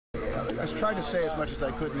I tried to say as much as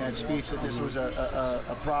I could in that speech that this was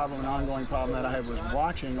a problem, an ongoing problem that I was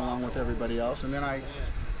watching along with everybody else, and then I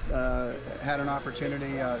had an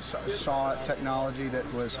opportunity, saw technology that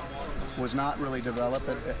was not really developed.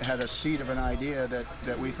 It had a seed of an idea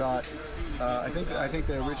that we thought. I think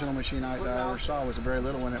the original machine I ever saw was a very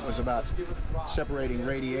little one. It was about separating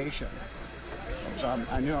radiation. So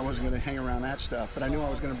I knew I wasn't going to hang around that stuff, but I knew I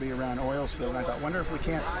was going to be around oil spill. And I thought, wonder if we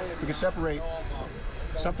could separate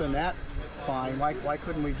something that fine. Why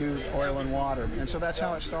couldn't we do oil and water? And so that's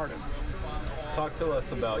how it started. Talk to us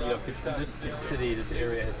about, this city, this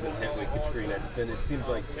area has been hit with Katrina. It seems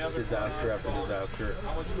like disaster after disaster.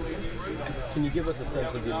 Can you give us a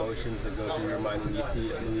sense of the emotions that go through your mind when you see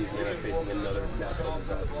Louisiana facing another natural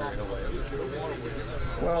disaster in a way?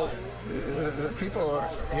 Well, the people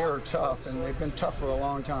here are tough, and they've been tough for a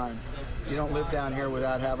long time. You don't live down here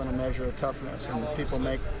without having a measure of toughness, and people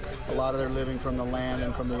make a lot of their living from the land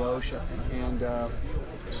and from the ocean. And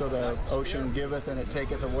so the ocean giveth and it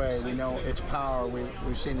taketh away. We know its power.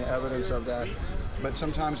 We've seen the evidence of that. But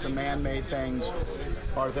sometimes the man-made things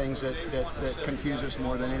are things that confuse us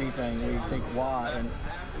more than anything. We think, why? And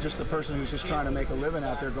just the person who's just trying to make a living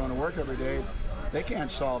out there going to work every day, they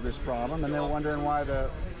can't solve this problem. And they're wondering why the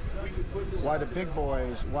big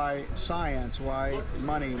boys, why science, why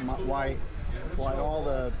money, why all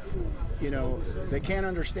the, they can't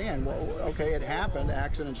understand. Well, okay, it happened,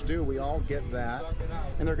 accidents do, we all get that,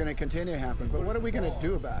 and they're going to continue to happen, but what are we going to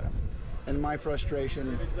do about them? And my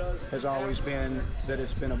frustration has always been that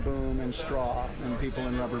it's been a boom and straw and people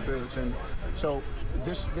in rubber boots. And so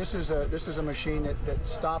this is a machine that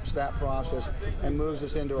stops that process and moves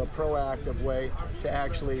us into a proactive way to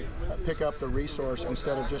actually pick up the resource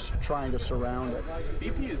instead of just trying to surround it.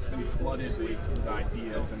 BP has been flooded with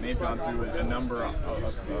ideas, and they've gone through a number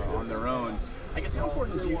on their own. I guess how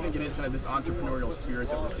important do you think it is kind of this entrepreneurial spirit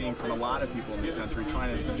that we're seeing from a lot of people in this country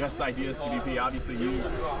trying to suggest ideas to BP? Obviously, you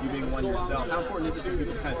being one yourself. How important is it for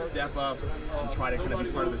people to kind of step up and try to kind of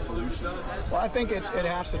be part of the solution? Well, I think it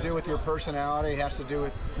has to do with your personality. It has to do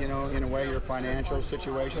with, in a way, your financial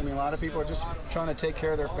situation. I mean, a lot of people are just trying to take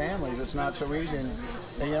care of their families. It's not so easy. And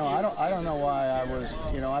I don't know why I was,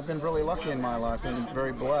 I've been really lucky in my life and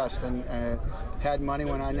very blessed and had money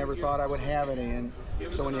when I never thought I would have any. And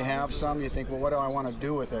so when you have some, you think, well, what do I want to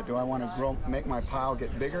do with it? Do I want to make my pile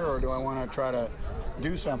get bigger, or do I want to try to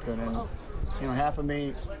do something? And half of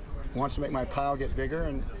me wants to make my pile get bigger,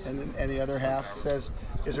 and the other half says,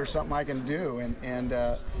 is there something I can do? And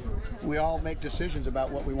we all make decisions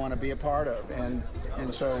about what we want to be a part of. And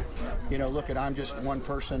so, look, I'm just one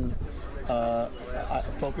person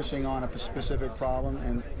focusing on a specific problem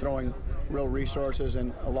and throwing real resources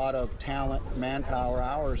and a lot of talent, manpower,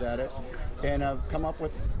 hours at it, and come up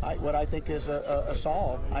with what I think is a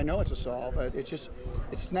solve. I know it's a solve, but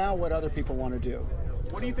it's now what other people want to do.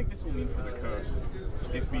 What do you think this will mean for the coast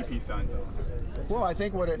if BP signs up? Well, I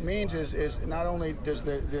think what it means is not only does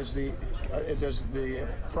the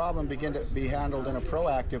problem begin to be handled in a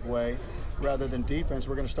proactive way rather than defense,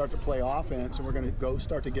 we're going to start to play offense, and we're going to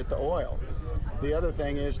start to get the oil. The other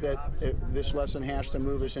thing is that this lesson has to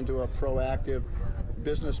move us into a proactive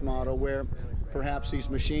business model where perhaps these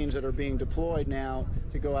machines that are being deployed now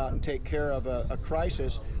to go out and take care of a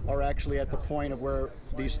crisis are actually at the point of where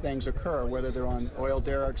these things occur, whether they're on oil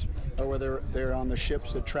derricks or whether they're on the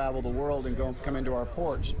ships that travel the world and come into our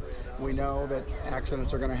ports. We know that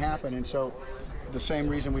accidents are going to happen, and so the same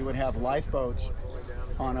reason we would have lifeboats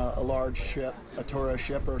on a large ship, a tourist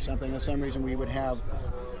ship or something, the same reason we would have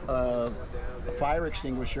a fire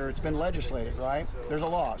extinguisher. It's been legislated, right? There's a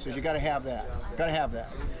law, says you got to have that. Got to have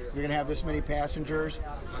that. If you're going to have this many passengers,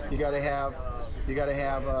 you got to have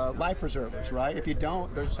life preservers, right? If you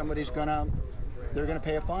don't, they're going to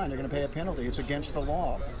pay a fine. They're going to pay a penalty. It's against the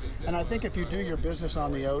law. And I think if you do your business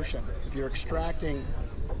on the ocean, if you're extracting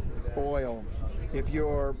oil, if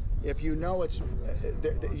you know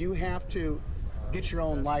you have to get your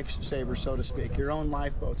own lifesavers, so to speak, your own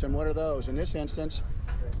lifeboats. And what are those? In this instance,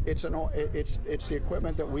 it's the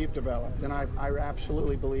equipment that we've developed, and I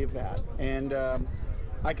absolutely believe that. And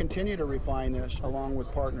I continue to refine this along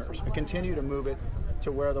with partners. I continue to move it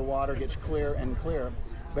to where the water gets clear and clear.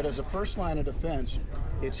 But as a first line of defense,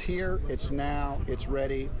 it's here, it's now, it's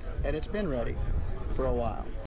ready, and it's been ready for a while.